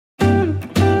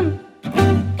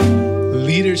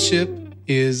Leadership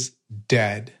is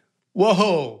dead.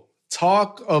 Whoa,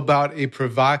 talk about a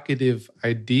provocative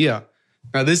idea.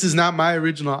 Now, this is not my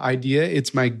original idea.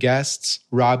 It's my guest's,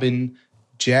 Robin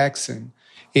Jackson.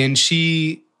 And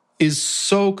she is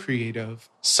so creative,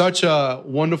 such a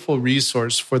wonderful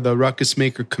resource for the Ruckus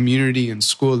Maker community and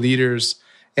school leaders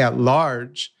at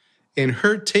large. And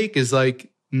her take is like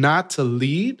not to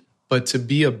lead, but to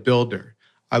be a builder.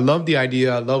 I love the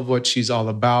idea. I love what she's all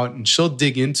about. And she'll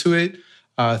dig into it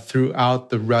throughout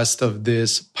the rest of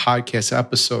this podcast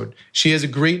episode. She has a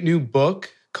great new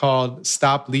book called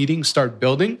Stop Leading, Start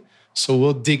Building. So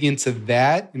we'll dig into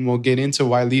that and we'll get into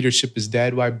why leadership is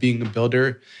dead, why being a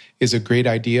builder is a great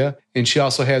idea. And she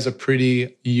also has a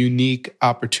pretty unique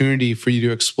opportunity for you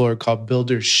to explore called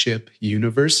Buildership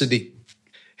University.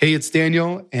 Hey, it's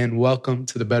Daniel, and welcome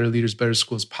to the Better Leaders, Better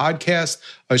Schools podcast,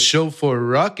 a show for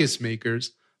ruckus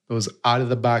makers, those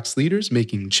out-of-the-box leaders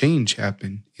making change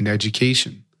happen in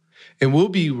education. And we'll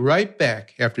be right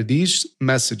back after these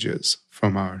messages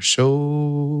from our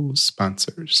show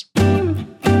sponsors.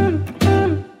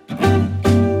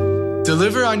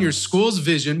 Deliver on your school's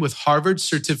vision with Harvard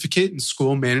Certificate in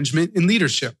School Management and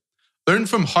Leadership. Learn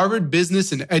from Harvard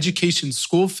Business and Education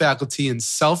School faculty in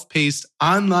self-paced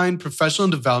online professional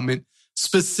development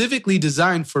specifically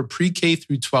designed for pre-K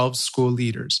through 12 school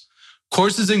leaders.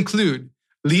 Courses include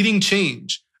Leading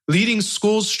Change, Leading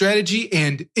School Strategy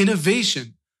and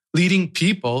Innovation, Leading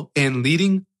People, and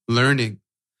Leading Learning.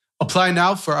 Apply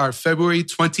now for our February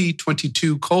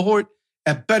 2022 cohort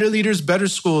at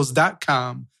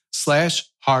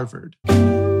betterleadersbetterschools.com/Harvard.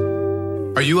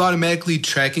 Are you automatically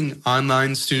tracking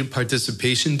online student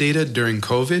participation data during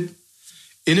COVID?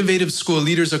 Innovative school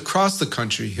leaders across the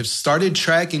country have started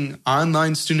tracking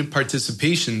online student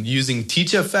participation using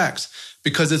TeachFX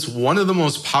because it's one of the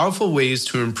most powerful ways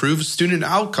to improve student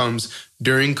outcomes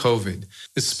during COVID,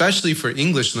 especially for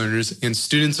English learners and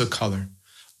students of color.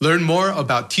 Learn more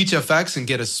about TeachFX and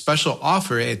get a special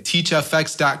offer at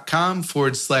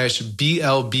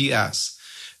teachfx.com/BLBS.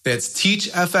 That's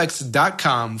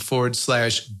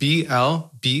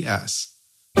teachfx.com/BLBS.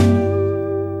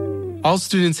 All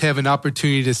students have an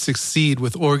opportunity to succeed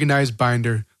with Organized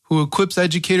Binder, who equips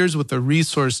educators with a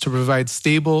resource to provide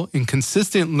stable and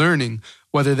consistent learning,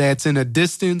 whether that's in a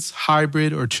distance,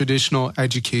 hybrid, or traditional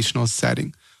educational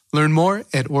setting. Learn more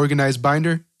at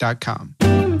organizedbinder.com.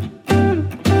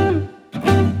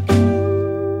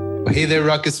 Hey there,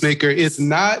 Ruckus Maker. It's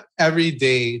not every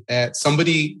day that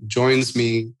somebody joins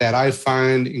me that I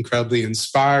find incredibly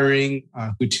inspiring,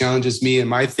 who challenges me in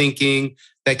my thinking,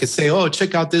 that could say, oh,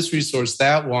 check out this resource,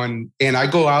 that one. And I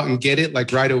go out and get it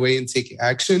like right away and take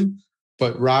action.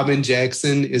 But Robin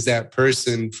Jackson is that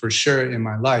person for sure in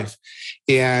my life.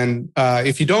 And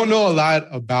if you don't know a lot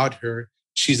about her,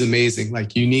 she's amazing.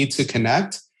 Like, you need to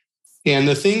connect. And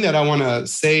the thing that I want to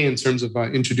say in terms of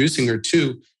introducing her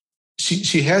too,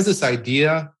 she has this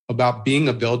idea about being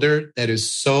a builder that is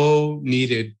so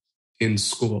needed in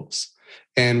schools.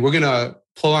 And we're going to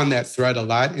pull on that thread a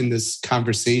lot in this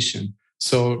conversation.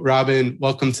 So, Robin,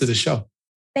 welcome to the show.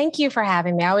 Thank you for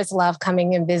having me. I always love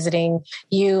coming and visiting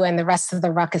you and the rest of the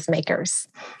Ruckus Makers.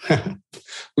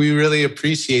 We really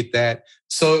appreciate that.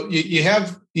 So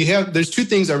there's two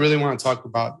things I really want to talk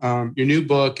about. Your new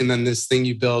book and then this thing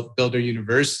you built, Builder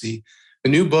University. The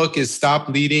new book is Stop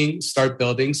Leading, Start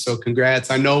Building. So congrats.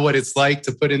 I know what it's like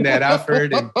to put in that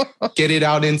effort and get it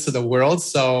out into the world.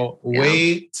 So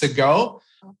way to go.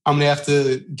 I'm going to have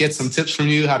to get some tips from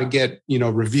you how to get,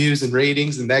 reviews and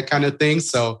ratings and that kind of thing.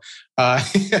 So,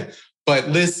 but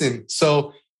listen,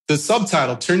 so the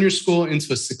subtitle, Turn Your School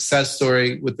into a Success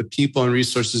Story with the People and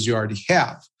Resources You Already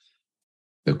Have.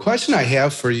 The question I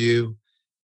have for you,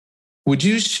 would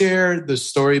you share the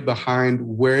story behind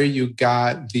where you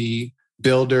got the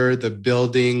builder, the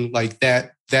building, like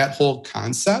that whole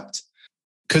concept?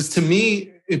 Because to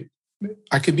me,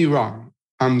 I could be wrong.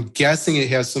 I'm guessing it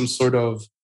has some sort of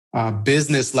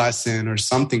business lesson or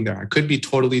something there. I could be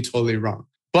totally wrong.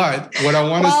 But what I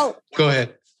want to... Go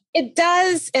ahead. It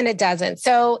does and it doesn't.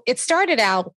 So it started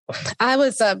out, I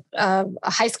was a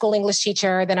high school English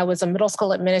teacher, then I was a middle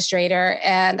school administrator.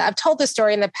 And I've told this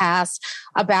story in the past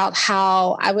about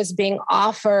how I was being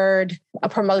offered a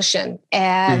promotion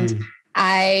and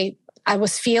I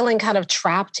was feeling kind of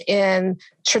trapped in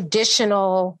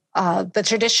the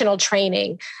traditional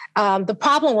training. The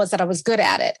problem was that I was good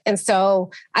at it. And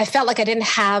so I felt like I didn't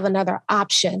have another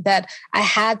option, that I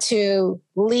had to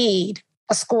lead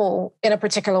a school in a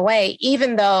particular way,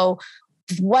 even though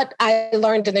what I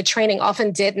learned in the training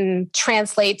often didn't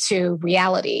translate to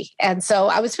reality. And so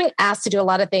I was being asked to do a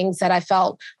lot of things that I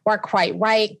felt weren't quite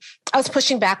right. I was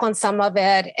pushing back on some of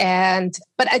it.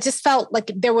 But I just felt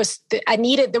like there was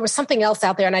something else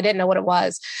out there and I didn't know what it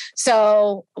was.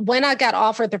 So when I got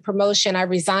offered the promotion, I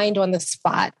resigned on the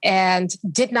spot and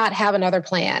did not have another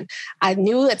plan. I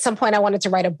knew at some point I wanted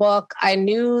to write a book. I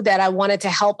knew that I wanted to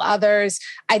help others.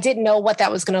 I didn't know what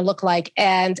that was going to look like.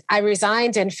 And I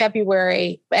resigned in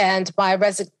February, and I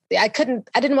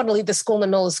didn't want to leave the school in the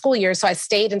middle of the school year. So I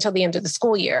stayed until the end of the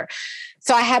school year.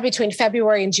 So I had between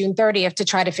February and June 30th to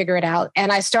try to figure it out.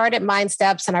 And I started Mind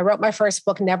Steps and I wrote my first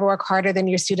book, Never Work Harder Than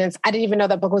Your Students. I didn't even know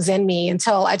that book was in me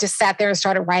until I just sat there and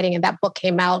started writing, and that book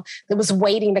came out. It was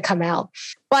waiting to come out.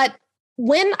 But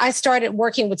when I started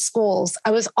working with schools,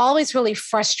 I was always really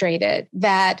frustrated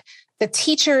that the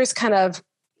teachers kind of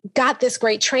got this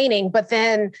great training, but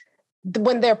then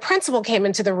when their principal came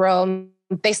into the room,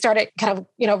 they started kind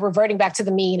of, reverting back to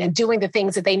the mean and doing the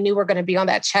things that they knew were going to be on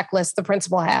that checklist the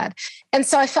principal had. And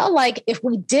so I felt like if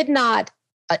we did not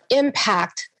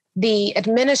impact the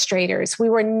administrators, we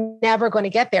were never going to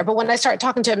get there. But when I started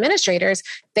talking to administrators,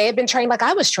 they had been trained like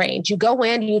I was trained. You go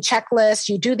in, you checklist,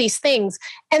 you do these things,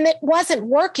 and it wasn't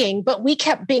working. But we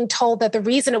kept being told that the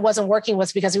reason it wasn't working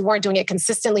was because we weren't doing it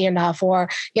consistently enough, or,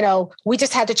 we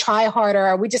just had to try harder,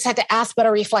 or we just had to ask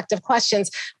better reflective questions.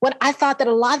 When I thought that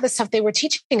a lot of the stuff they were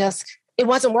teaching us, it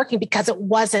wasn't working because it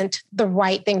wasn't the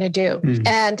right thing to do. Mm.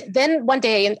 And then one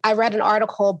day I read an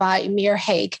article by Amir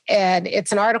Haque, and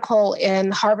it's an article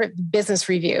in Harvard Business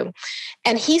Review.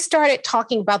 And he started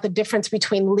talking about the difference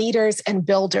between leaders and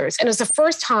builders. And it was the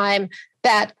first time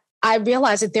that I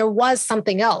realized that there was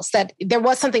something else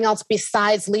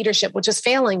besides leadership, which was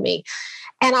failing me.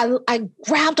 And I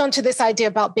grabbed onto this idea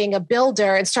about being a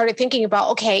builder and started thinking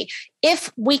about, okay,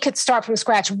 if we could start from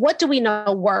scratch, what do we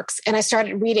know works? And I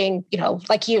started reading,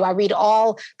 like you, I read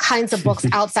all kinds of books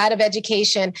outside of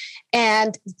education.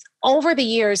 And over the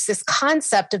years, this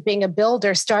concept of being a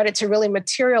builder started to really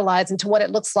materialize into what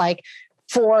it looks like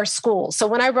for schools. So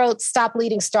when I wrote Stop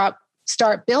Leading, Start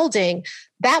Building,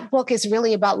 that book is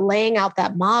really about laying out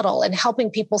that model and helping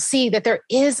people see that there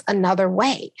is another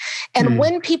way. And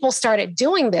when people started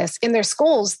doing this in their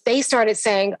schools, they started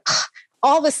saying,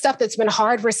 all the stuff that's been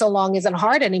hard for so long isn't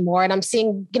hard anymore. And I'm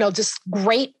seeing, just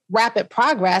great rapid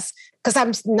progress because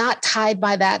I'm not tied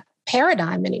by that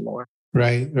paradigm anymore.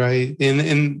 Right.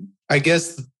 And I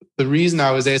guess the reason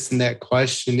I was asking that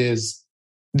question is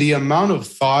the amount of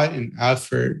thought and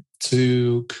effort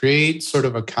to create sort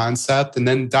of a concept and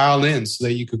then dial in so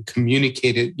that you could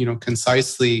communicate it,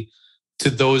 concisely to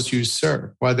those you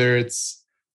serve, whether it's,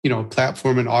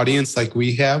 platform and audience like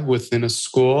we have within a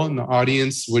school, and the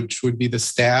audience, which would be the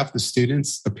staff, the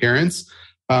students, the parents.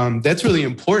 That's really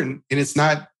important. And it's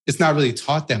not really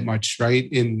taught that much, right,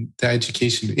 in the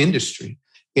education industry.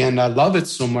 And I love it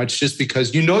so much just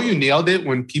because you nailed it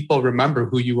when people remember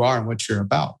who you are and what you're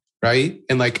about, right?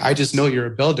 And I just know you're a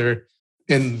builder.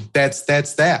 And that's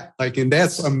that. And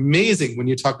that's amazing when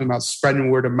you're talking about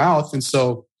spreading word of mouth. And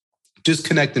so just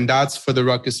connecting dots for the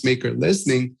ruckus maker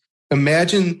listening.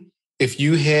 Imagine if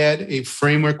you had a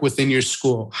framework within your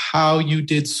school, how you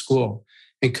did school,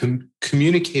 and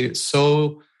communicate it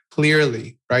so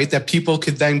clearly, right? That people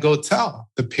could then go tell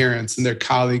the parents and their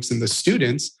colleagues and the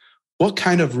students what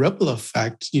kind of ripple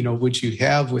effect, would you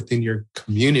have within your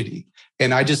community.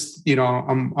 And I just, I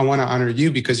want to honor you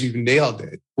because you've nailed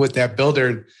it with that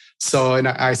builder. So, and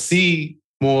I see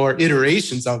more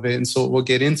iterations of it. And so we'll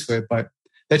get into it, but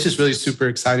that's just really super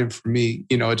exciting for me,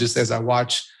 just as I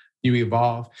watch you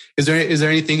evolve. Is there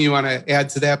anything you want to add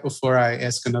to that before I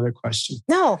ask another question?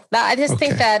 No, I just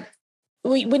think that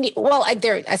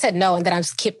I said no, and then I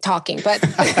just keep talking. But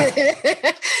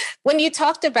when you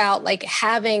talked about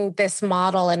having this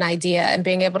model and idea and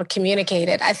being able to communicate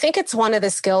it, I think it's one of the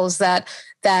skills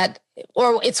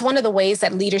or it's one of the ways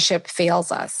that leadership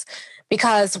fails us,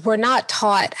 because we're not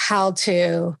taught how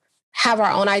to have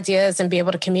our own ideas and be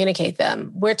able to communicate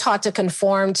them. We're taught to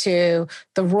conform to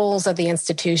the rules of the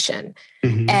institution.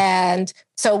 Mm-hmm. And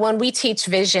so when we teach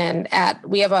vision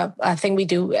we have a thing we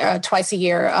do twice a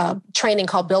year, training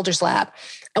called Builders Lab.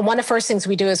 And one of the first things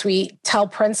we do is we tell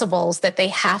principals that they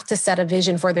have to set a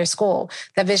vision for their school.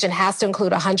 That vision has to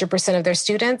include 100% of their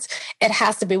students. It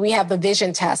has to be, we have the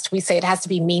vision test. We say it has to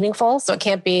be meaningful. So it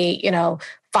can't be,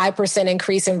 5%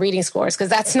 increase in reading scores, because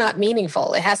that's not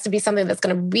meaningful. It has to be something that's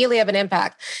going to really have an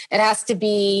impact. It has to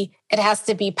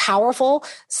be powerful,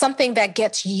 something that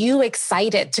gets you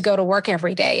excited to go to work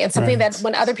every day, and something that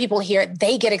when other people hear it,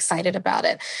 they get excited about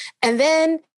it. And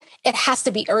then it has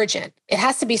to be urgent. It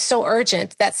has to be so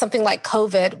urgent that something like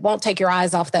COVID won't take your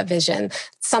eyes off that vision.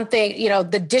 Something,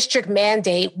 the district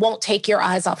mandate won't take your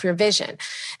eyes off your vision.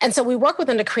 And so we work with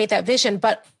them to create that vision,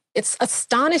 but it's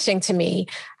astonishing to me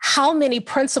how many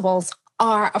principals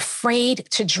are afraid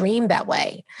to dream that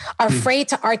way, are afraid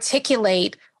to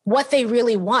articulate what they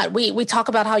really want. We talk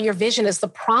about how your vision is the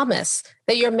promise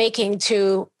that you're making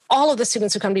to all of the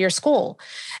students who come to your school.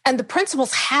 And the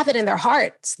principals have it in their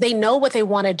hearts. They know what they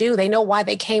want to do. They know why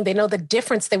they came. They know the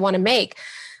difference they want to make.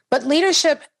 But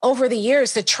leadership over the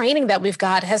years, the training that we've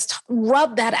got has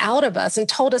rubbed that out of us and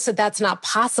told us that that's not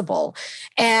possible.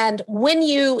 And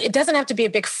it doesn't have to be a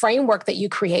big framework that you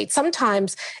create.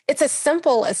 Sometimes it's as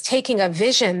simple as taking a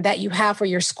vision that you have for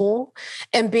your school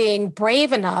and being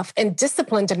brave enough and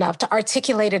disciplined enough to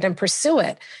articulate it and pursue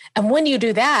it. And when you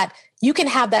do that, you can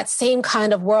have that same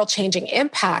kind of world-changing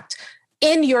impact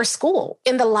in your school,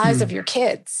 in the lives of your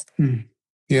kids.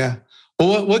 Yeah.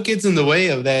 Well, what gets in the way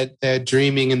of that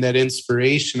dreaming and that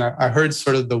inspiration? I heard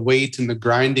sort of the weight and the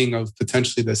grinding of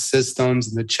potentially the systems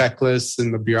and the checklists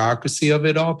and the bureaucracy of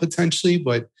it all potentially.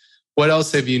 But what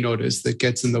else have you noticed that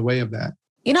gets in the way of that?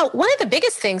 You know, one of the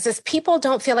biggest things is people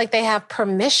don't feel like they have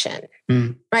permission,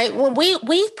 right? When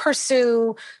we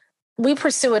pursue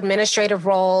administrative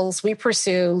roles, we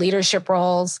pursue leadership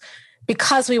roles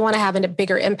because we want to have a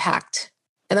bigger impact.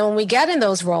 And then when we get in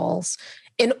those roles,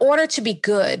 in order to be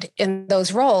good in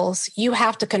those roles, you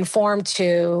have to conform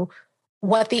to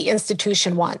what the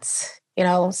institution wants.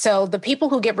 So the people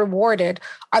who get rewarded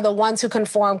are the ones who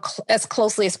conform as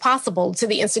closely as possible to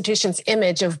the institution's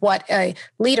image of what a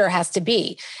leader has to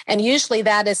be. And usually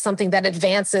that is something that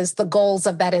advances the goals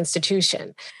of that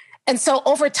institution. And so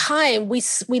over time, we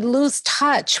lose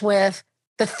touch with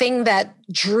the thing that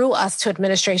drew us to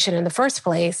administration in the first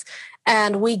place.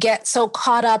 And we get so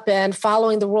caught up in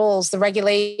following the rules, the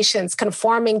regulations,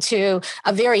 conforming to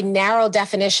a very narrow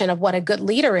definition of what a good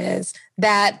leader is,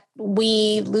 that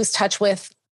we lose touch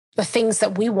with the things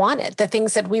that we wanted, the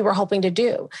things that we were hoping to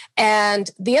do.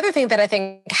 And the other thing that I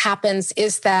think happens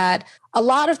is that a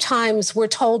lot of times we're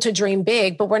told to dream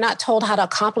big, but we're not told how to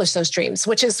accomplish those dreams,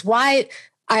 which is why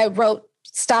I wrote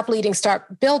Stop Leading,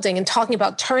 Start Building, and talking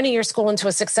about turning your school into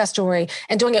a success story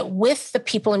and doing it with the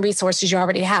people and resources you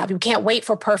already have. You can't wait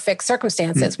for perfect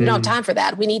circumstances. We don't have time for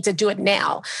that. We need to do it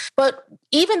now. But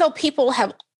even though people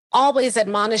have always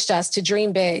admonished us to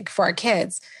dream big for our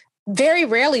kids, very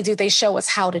rarely do they show us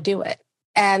how to do it.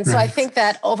 And so I think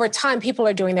that over time, people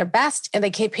are doing their best and they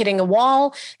keep hitting a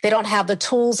wall. They don't have the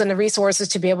tools and the resources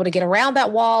to be able to get around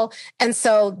that wall. And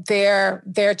so their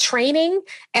training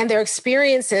and their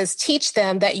experiences teach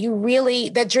them that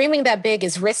that dreaming that big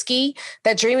is risky,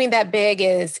 that dreaming that big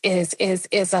is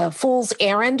a fool's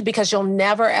errand, because you'll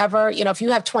never, ever, if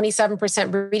you have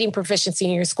 27% reading proficiency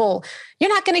in your school, you're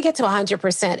not going to get to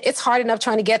 100%. It's hard enough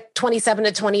trying to get 27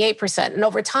 to 28%. And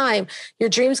over time, your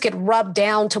dreams get rubbed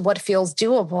down to what feels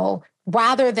doable,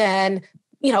 rather than,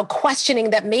 questioning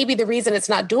that maybe the reason it's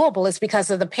not doable is because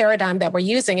of the paradigm that we're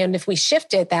using. And if we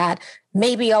shifted that,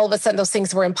 maybe all of a sudden those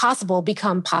things were impossible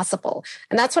become possible.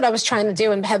 And that's what I was trying to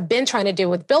do and have been trying to do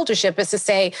with Buildership, is to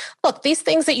say, look, these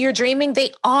things that you're dreaming,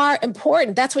 they are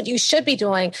important. That's what you should be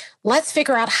doing. Let's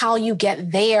figure out how you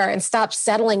get there and stop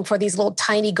settling for these little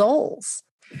tiny goals.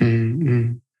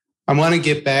 Mm-hmm. I want to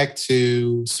get back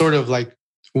to sort of like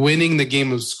winning the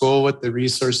game of school with the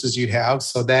resources you have.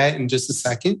 So that in just a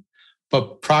second.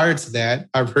 But prior to that,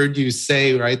 I've heard you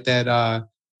say, right, that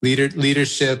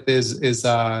leadership is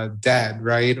dead,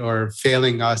 right, or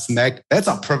failing us. And that's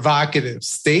a provocative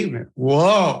statement.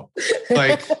 Whoa.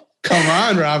 Like, come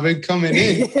on, Robin, coming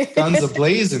in, guns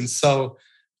a-blazing. So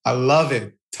I love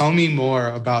it. Tell me more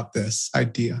about this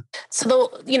idea.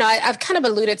 So, I've kind of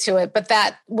alluded to it, but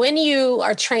that when you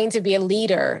are trained to be a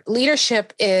leader,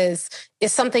 leadership is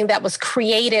something that was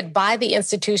created by the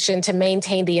institution to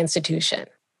maintain the institution.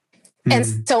 And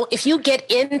so if you get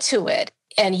into it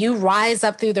and you rise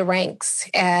up through the ranks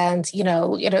and,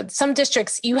 some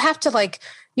districts, you have to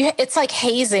it's like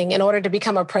hazing in order to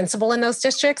become a principal in those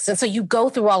districts. And so you go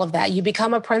through all of that. You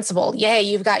become a principal. Yay,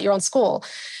 you've got your own school.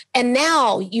 And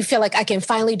now you feel like I can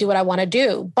finally do what I want to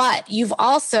do. But you've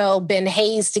also been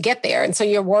hazed to get there. And so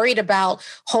you're worried about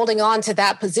holding on to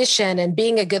that position and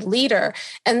being a good leader.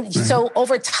 And so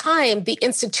over time, the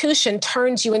institution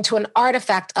turns you into an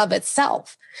artifact of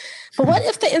itself. But what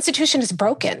if the institution is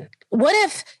broken? What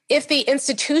if the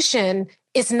institution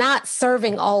is not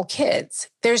serving all kids?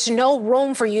 There's no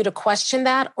room for you to question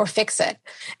that or fix it.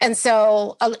 And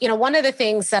so, one of the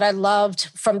things that I loved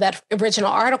from that original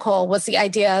article was the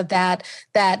idea that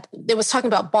it was talking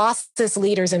about bosses,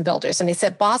 leaders, and builders. And they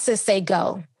said bosses say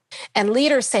go and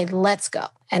leaders say let's go.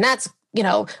 And that's,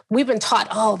 we've been taught,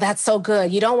 oh, that's so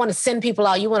good. You don't want to send people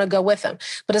out. You want to go with them.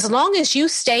 But as long as you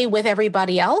stay with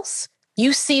everybody else,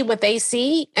 You see what they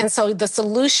see. And so the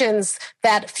solutions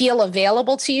that feel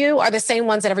available to you are the same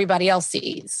ones that everybody else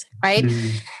sees, right?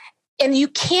 Mm. And you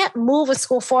can't move a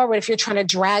school forward if you're trying to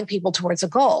drag people towards a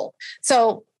goal.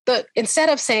 So instead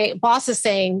of saying bosses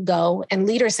saying go and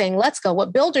leaders saying let's go,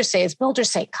 what builders say is builders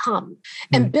say come.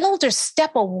 And builders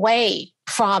step away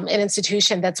from an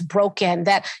institution that's broken,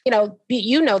 that,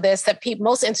 this, that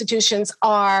most institutions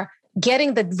are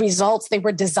getting the results they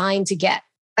were designed to get.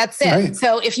 That's it. Right.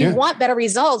 So if you want better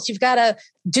results, you've got to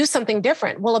do something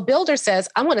different. Well, a builder says,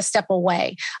 I'm going to step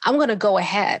away. I'm going to go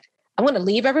ahead. I'm going to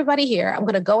leave everybody here. I'm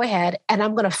going to go ahead and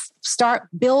I'm going to start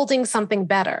building something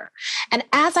better. And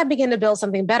as I begin to build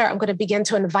something better, I'm going to begin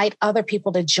to invite other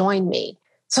people to join me.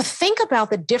 So think about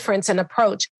the difference in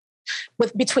approach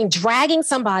between dragging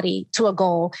somebody to a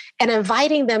goal and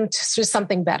inviting them to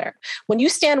something better. When you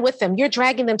stand with them, you're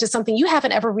dragging them to something you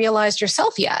haven't ever realized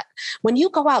yourself yet. When you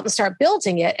go out and start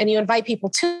building it and you invite people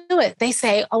to it, they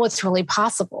say, oh, it's really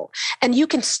possible. And you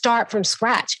can start from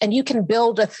scratch and you can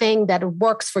build a thing that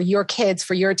works for your kids,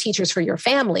 for your teachers, for your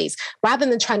families. Rather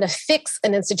than trying to fix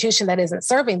an institution that isn't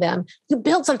serving them, you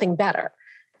build something better.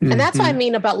 And that's what I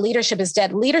mean about leadership is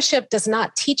dead. Leadership does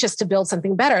not teach us to build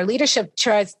something better. Leadership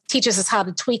teaches us how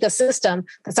to tweak a system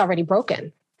that's already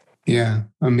broken. Yeah,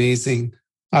 amazing.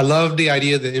 I love the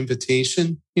idea of the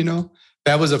invitation.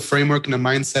 That was a framework and a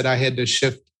mindset I had to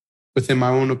shift within my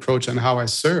own approach on how I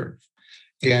serve.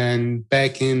 And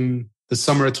back in the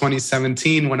summer of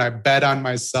 2017, when I bet on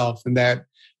myself and that,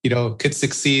 could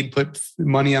succeed, put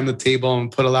money on the table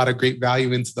and put a lot of great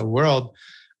value into the world,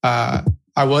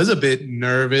 I was a bit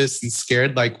nervous and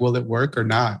scared, like, will it work or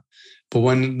not? But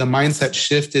when the mindset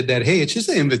shifted that, hey, it's just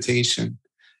an invitation.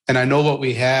 And I know what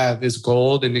we have is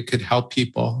gold and it could help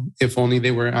people if only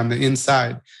they were on the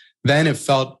inside. Then it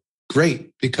felt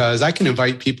great because I can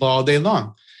invite people all day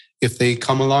long. If they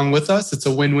come along with us, it's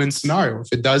a win-win scenario.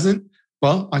 If it doesn't,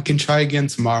 well, I can try again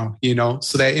tomorrow,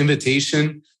 So that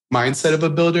invitation mindset of a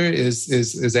builder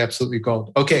is absolutely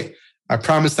gold. Okay, I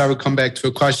promised I would come back to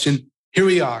a question. Here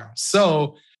we are.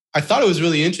 So I thought it was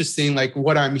really interesting, like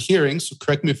what I'm hearing. So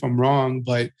correct me if I'm wrong,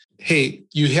 but hey,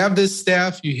 you have this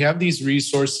staff, you have these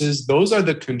resources. Those are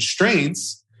the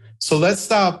constraints. So let's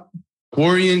stop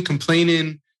worrying,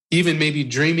 complaining, even maybe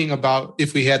dreaming about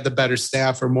if we had the better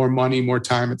staff or more money, more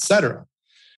time, etc.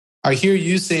 I hear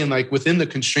you saying like within the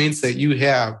constraints that you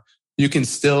have, you can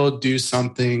still do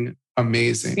something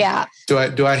amazing. Yeah. Do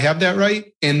I have that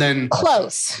right? And then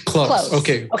close.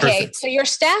 Okay. Perfect. So your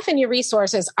staff and your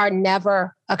resources are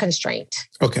never a constraint.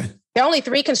 Okay. There are only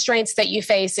 3 constraints that you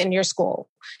face in your school.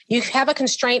 You have a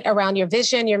constraint around your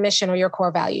vision, your mission, or your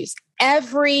core values.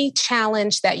 Every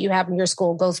challenge that you have in your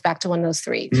school goes back to one of those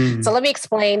 3. So let me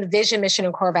explain vision, mission,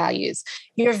 and core values.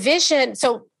 Your vision.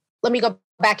 So let me go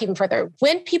back even further.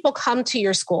 When people come to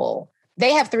your school,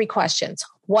 they have 3 questions.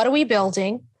 What are we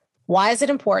building? Why is it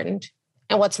important?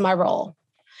 And what's my role?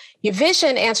 Your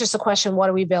vision answers the question, what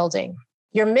are we building?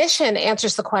 Your mission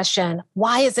answers the question,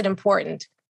 why is it important?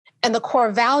 And the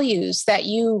core values that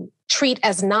you treat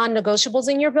as non-negotiables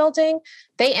in your building,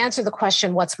 they answer the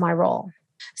question, what's my role?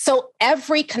 So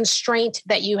every constraint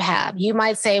that you have, you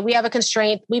might say, we have a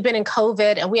constraint, we've been in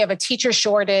COVID and we have a teacher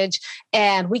shortage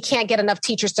and we can't get enough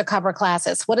teachers to cover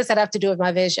classes. What does that have to do with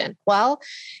my vision? Well,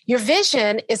 your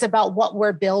vision is about what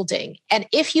we're building. And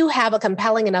if you have a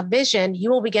compelling enough vision,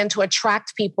 you will begin to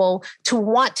attract people to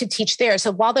want to teach there.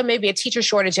 So while there may be a teacher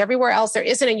shortage everywhere else, there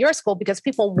isn't in your school because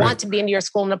people want to be in your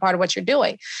school and a part of what you're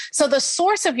doing. So the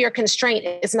source of your constraint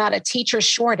is not a teacher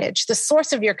shortage. The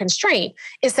source of your constraint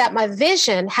is that my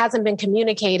vision hasn't been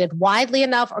communicated widely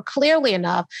enough or clearly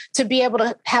enough to be able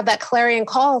to have that clarion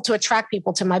call to attract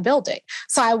people to my building.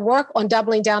 So I work on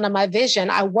doubling down on my vision.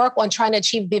 I work on trying to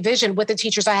achieve the vision with the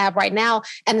teachers I have right now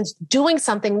and doing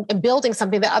something and building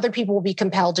something that other people will be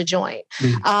compelled to join.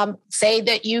 Say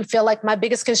that you feel like my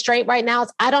biggest constraint right now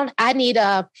is I need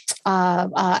a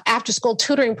after school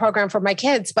tutoring program for my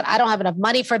kids, but I don't have enough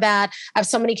money for that. I have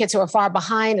so many kids who are far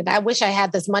behind and I wish I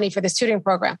had this money for this tutoring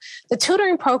program. The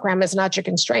tutoring program is not your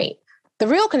constraint. The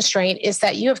real constraint is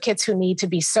that you have kids who need to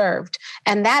be served,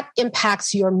 and that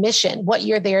impacts your mission, what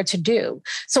you're there to do.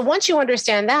 So once you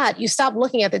understand that, you stop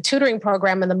looking at the tutoring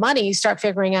program and the money, you start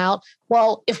figuring out,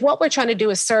 well, if what we're trying to do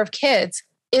is serve kids,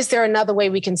 is there another way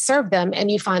we can serve them?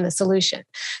 And you find the solution.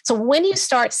 So when you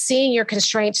start seeing your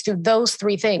constraints through those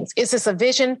 3 things, is this a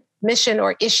vision, mission,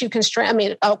 or issue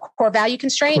constraint? A core value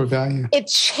constraint. Core value. It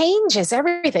changes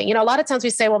everything. A lot of times we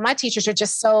say, well, my teachers are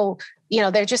just so,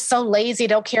 they're just so lazy,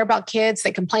 don't care about kids.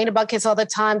 They complain about kids all the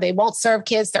time. They won't serve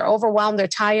kids. They're overwhelmed. They're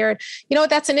tired. You know what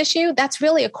that's an issue? That's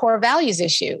really a core values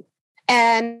issue.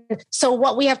 And so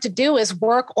what we have to do is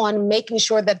work on making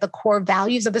sure that the core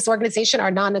values of this organization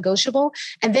are non-negotiable.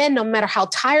 And then no matter how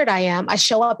tired I am, I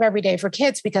show up every day for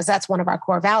kids because that's one of our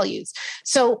core values.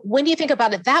 So when you think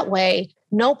about it that way,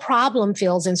 no problem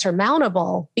feels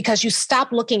insurmountable because you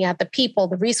stop looking at the people,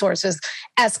 the resources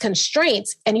as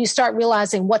constraints, and you start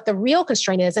realizing what the real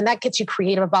constraint is. And that gets you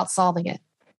creative about solving it.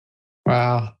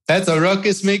 Wow. That's a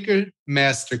Ruckus Maker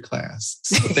masterclass.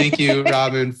 So thank you,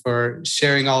 Robin, for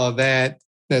sharing all of that.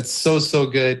 That's so, so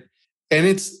good. And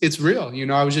it's real. You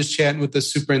know, I was just chatting with the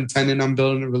superintendent I'm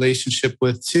building a relationship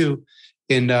with too.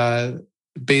 And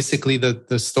basically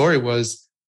the story was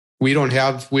we don't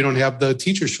have the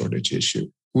teacher shortage issue.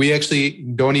 We actually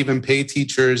don't even pay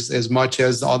teachers as much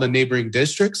as all the neighboring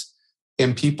districts.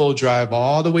 And people drive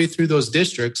all the way through those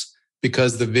districts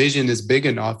because the vision is big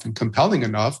enough and compelling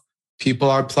enough.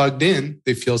 People are plugged in,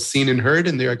 they feel seen and heard,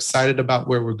 and they're excited about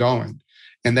where we're going.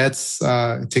 And that's,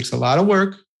 it takes a lot of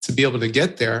work to be able to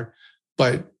get there.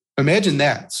 But imagine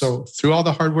that. So through all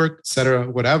the hard work, et cetera,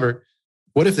 whatever,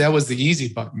 what if that was the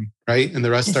easy button, right? And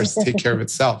the rest starts to take care of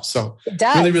itself. So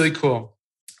really, really cool.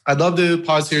 I'd love to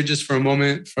pause here just for a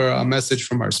moment for a message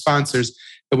from our sponsors.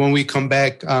 But when we come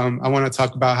back, I want to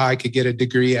talk about how I could get a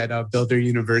degree at Builder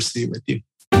University with you.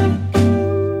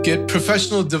 Get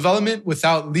professional development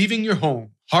without leaving your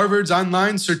home. Harvard's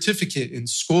online certificate in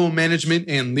school management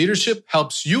and leadership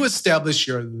helps you establish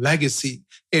your legacy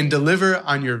and deliver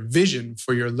on your vision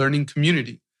for your learning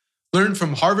community. Learn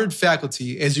from Harvard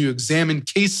faculty as you examine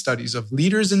case studies of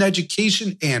leaders in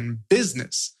education and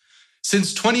business.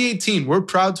 Since 2018, we're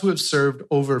proud to have served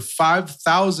over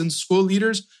 5,000 school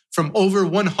leaders from over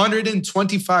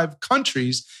 125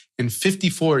 countries and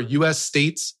 54 U.S.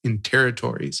 states and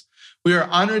territories. We are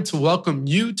honored to welcome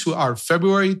you to our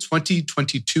February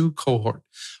 2022 cohort.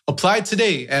 Apply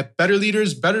today at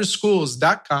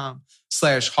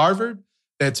betterleadersbetterschools.com/Harvard.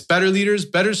 That's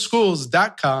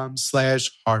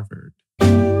betterleadersbetterschools.com/Harvard.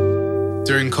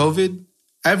 During COVID,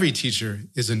 every teacher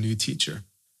is a new teacher.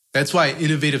 That's why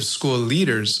innovative school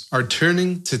leaders are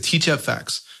turning to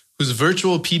TeachFX, whose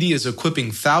virtual PD is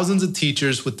equipping thousands of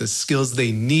teachers with the skills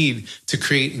they need to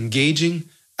create engaging,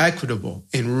 equitable,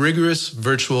 and rigorous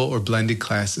virtual or blended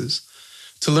classes.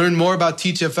 To learn more about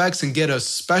TeachFX and get a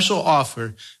special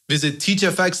offer, visit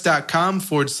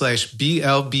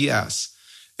teachfx.com/BLBS.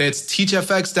 That's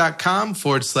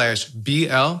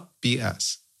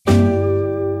teachfx.com/BLBS.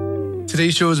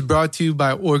 Today's show is brought to you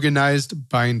by Organized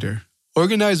Binder.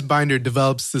 Organized Binder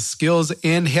develops the skills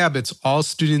and habits all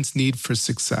students need for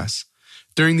success.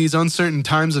 During these uncertain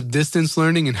times of distance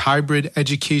learning and hybrid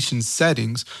education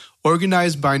settings,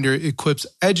 Organized Binder equips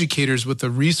educators with a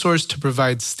resource to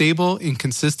provide stable and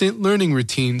consistent learning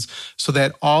routines so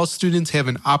that all students have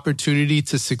an opportunity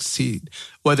to succeed,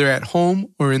 whether at home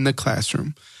or in the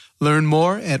classroom. Learn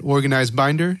more at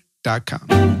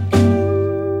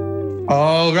organizedbinder.com.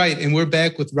 All right, and we're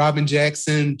back with Robin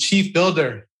Jackson, Chief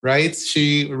Builder, right?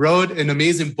 She wrote an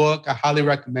amazing book. I highly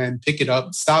recommend. Pick it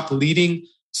up. Stop Leading,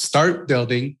 Start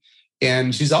Building.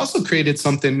 And she's also created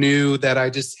something new that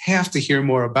I just have to hear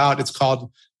more about. It's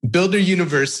called Builder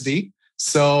University.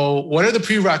 So what are the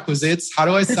prerequisites? How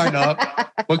do I sign up?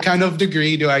 What kind of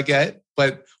degree do I get?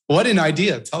 But what an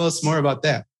idea. Tell us more about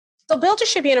that. So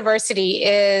Buildership University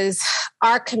is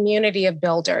our community of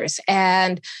builders.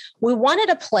 And we wanted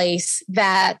a place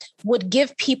that would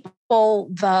give people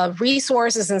the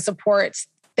resources and supports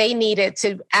they needed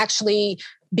to actually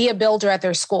be a builder at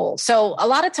their school. So a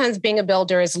lot of times being a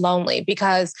builder is lonely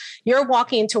because you're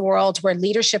walking into worlds where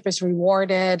leadership is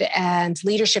rewarded and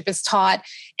leadership is taught.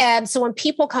 And so when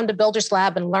people come to Builders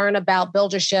Lab and learn about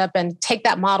buildership and take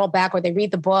that model back or they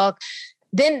read the book,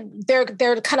 then they're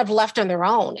kind of left on their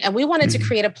own. And we wanted to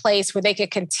create a place where they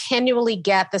could continually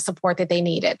get the support that they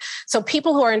needed. So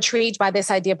people who are intrigued by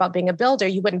this idea about being a builder,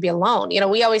 you wouldn't be alone. You know,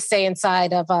 we always say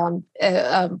inside of,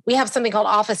 we have something called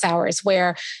office hours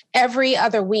where every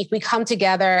other week we come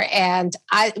together and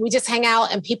we just hang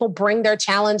out and people bring their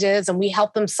challenges and we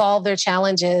help them solve their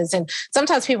challenges. And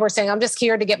sometimes people are saying, I'm just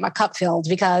here to get my cup filled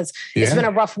because it's been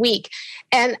a rough week.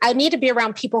 And I need to be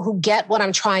around people who get what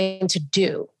I'm trying to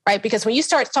do. Right? Because when you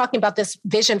start talking about this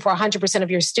vision for 100%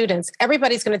 of your students,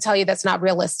 everybody's going to tell you that's not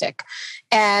realistic.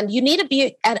 And you need to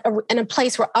be in a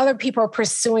place where other people are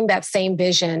pursuing that same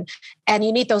vision and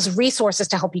you need those resources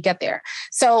to help you get there.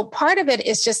 So part of it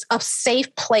is just a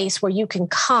safe place where you can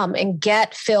come and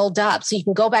get filled up so you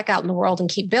can go back out in the world and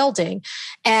keep building.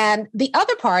 And the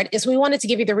other part is we wanted to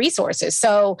give you the resources.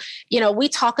 So, we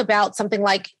talk about something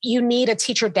like you need a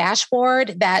teacher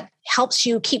dashboard that helps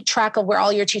you keep track of where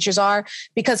all your teachers are,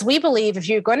 because we believe if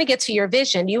you're going to get to your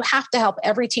vision, you have to help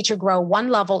every teacher grow one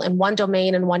level in one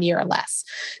domain in 1 year or less.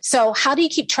 So how do you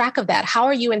keep track of that? How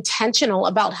are you intentional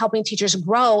about helping teachers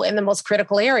grow in the most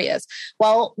critical areas?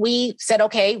 Well, we said,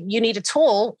 okay, you need a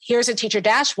tool. Here's a teacher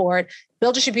dashboard.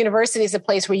 Buildership University is a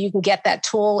place where you can get that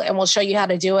tool, and we'll show you how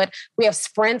to do it. We have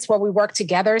sprints where we work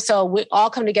together. So we all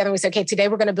come together and we say, okay, today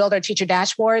we're going to build our teacher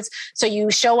dashboards. So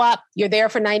you show up, you're there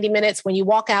for 90 minutes. When you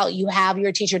walk out, you have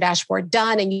your teacher dashboard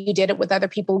done, and you did it with other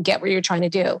people who get what you're trying to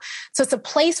do. So it's a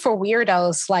place for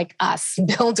weirdos like us,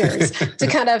 builders, to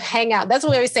kind of hang out. That's what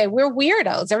we always say. We're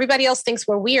weirdos. Everybody else thinks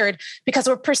we're weird because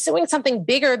we're pursuing something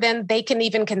bigger than they can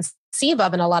even conceive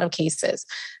of in a lot of cases.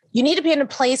 You need to be in a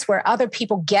place where other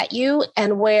people get you,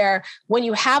 and where when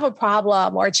you have a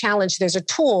problem or a challenge, there's a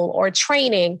tool or a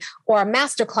training or a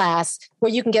masterclass where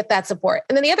you can get that support.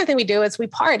 And then the other thing we do is we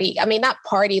party. I mean, not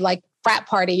party like frat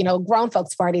party, grown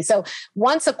folks party. So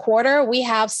once a quarter, we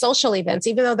have social events.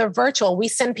 Even though they're virtual, we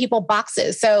send people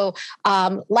boxes. So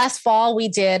last fall, we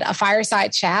did a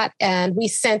fireside chat, and we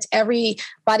sent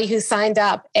everybody who signed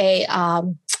up a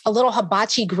little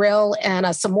hibachi grill and a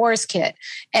s'mores kit.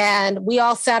 And we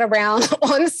all sat around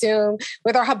on Zoom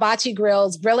with our hibachi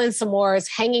grills, grilling s'mores,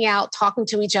 hanging out, talking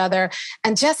to each other,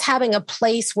 and just having a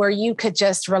place where you could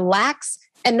just relax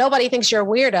and nobody thinks you're a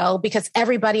weirdo because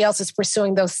everybody else is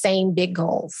pursuing those same big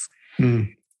goals.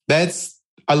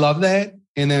 I love that.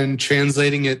 And then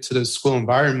translating it to the school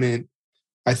environment,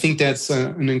 I think that's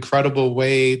an incredible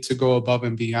way to go above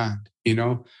and beyond.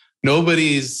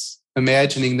 Nobody's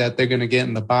imagining that they're going to get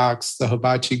in the box, the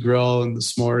hibachi grill and the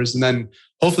s'mores. And then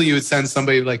hopefully you would send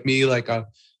somebody like me, like a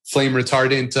flame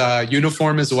retardant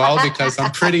uniform as well, because I'm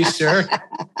pretty sure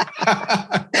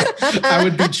I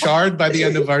would be charred by the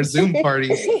end of our Zoom party.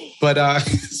 But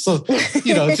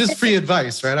just free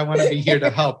advice, right? I want to be here to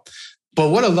help.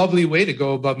 But what a lovely way to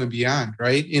go above and beyond,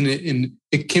 right? And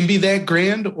it can be that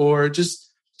grand, or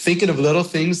just thinking of little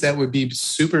things that would be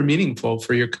super meaningful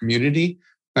for your community.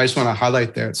 I just want to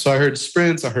highlight that. So I heard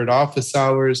sprints, I heard office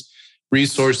hours,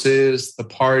 resources, the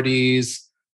parties,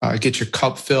 get your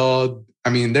cup filled. I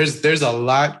mean, there's a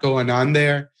lot going on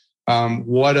there.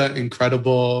 What an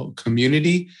incredible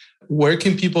community. Where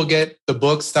can people get the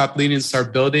book, Stop Leading,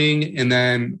 Start Building? And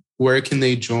then where can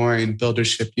they join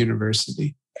Buildership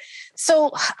University?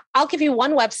 So I'll give you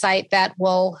one website that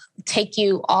will take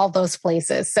you all those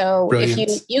places. So Brilliant.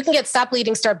 If you can get Stop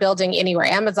Leading, Start Building anywhere,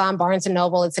 Amazon, Barnes &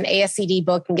 Noble, it's an ASCD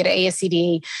book, you can get an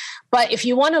ASCD. But if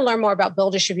you want to learn more about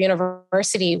Buildership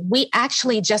University, we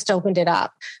actually just opened it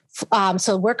up.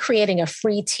 So we're creating a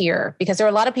free tier because there are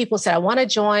a lot of people who said, I want to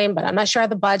join, but I'm not sure of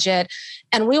the budget.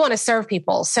 And we want to serve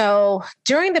people. So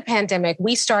during the pandemic,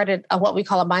 we started what we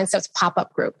call a Mindsteps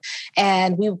pop-up group.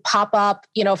 And we pop up,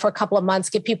 for a couple of months,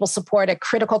 give people support at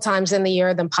critical times in the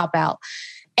year, then pop out.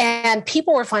 And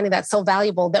people were finding that so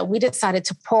valuable that we decided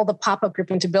to pull the pop-up group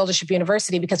into Buildership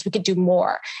University because we could do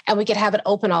more and we could have it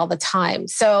open all the time.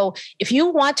 So if you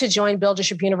want to join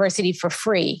Buildership University for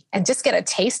free and just get a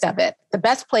taste of it, the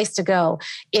best place to go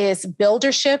is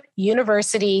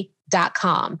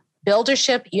buildershipuniversity.com.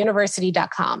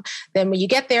 buildershipuniversity.com. Then when you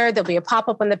get there, there'll be a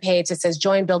pop-up on the page that says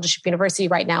join Buildership University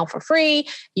right now for free.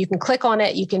 You can click on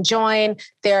it. You can join.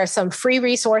 There are some free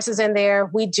resources in there.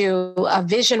 We do a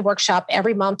vision workshop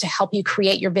every month to help you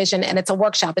create your vision. And it's a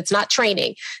workshop. It's not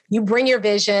training. You bring your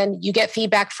vision. You get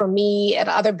feedback from me and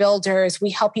other builders.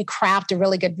 We help you craft a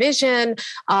really good vision.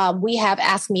 We have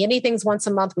Ask Me Anythings once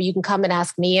a month where you can come and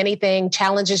ask me anything,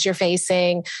 challenges you're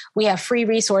facing. We have free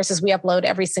resources we upload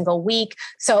every single week.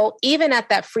 So even at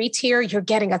that free tier, you're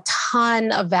getting a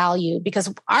ton of value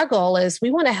because our goal is we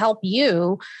want to help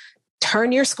you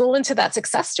turn your school into that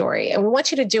success story. And we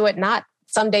want you to do it not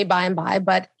someday by and by,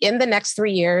 but in the next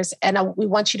 3 years. And we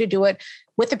want you to do it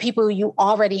with the people you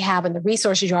already have and the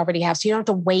resources you already have. So you don't have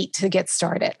to wait to get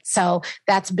started. So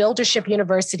that's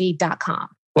buildershipuniversity.com.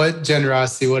 What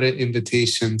generosity, what an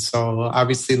invitation. So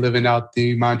obviously living out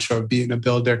the mantra of being a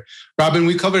builder. Robin,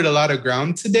 we covered a lot of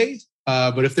ground today.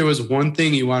 But if there was one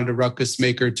thing you wanted a ruckus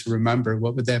maker to remember,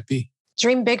 what would that be?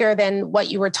 Dream bigger than what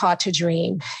you were taught to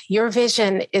dream. Your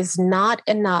vision is not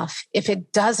enough if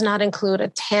it does not include a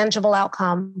tangible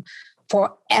outcome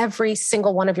for every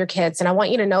single one of your kids. And I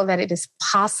want you to know that it is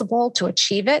possible to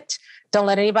achieve it. Don't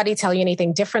let anybody tell you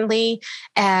anything differently.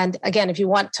 And again, if you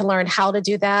want to learn how to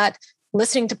do that,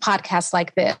 listening to podcasts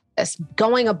like this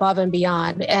going above and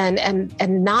beyond,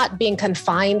 and not being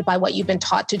confined by what you've been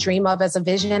taught to dream of as a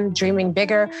vision, dreaming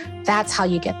bigger. That's how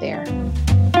you get there.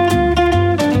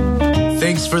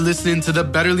 Thanks for listening to the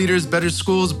Better Leaders, Better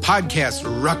Schools podcast,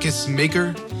 Ruckus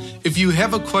Maker. If you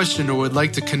have a question or would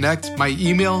like to connect, my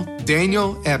email,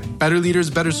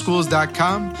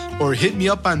 daniel@betterleadersbetterschools.com, or hit me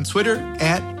up on Twitter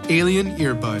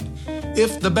 @AlienEarbud.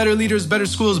 If the Better Leaders, Better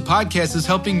Schools podcast is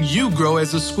helping you grow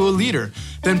as a school leader,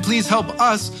 then please help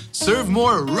us serve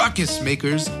more ruckus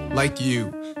makers like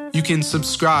you. You can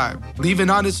subscribe, leave an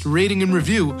honest rating and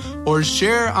review, or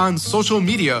share on social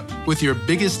media with your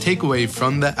biggest takeaway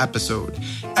from the episode.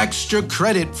 Extra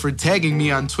credit for tagging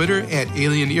me on Twitter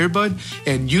 @AlienEarbud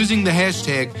and using the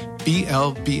hashtag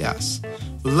BLBS.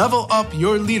 Level up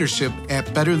your leadership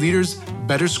at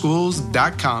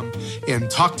betterleadersbetterschools.com, and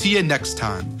talk to you next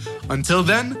time. Until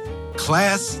then,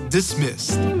 class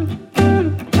dismissed.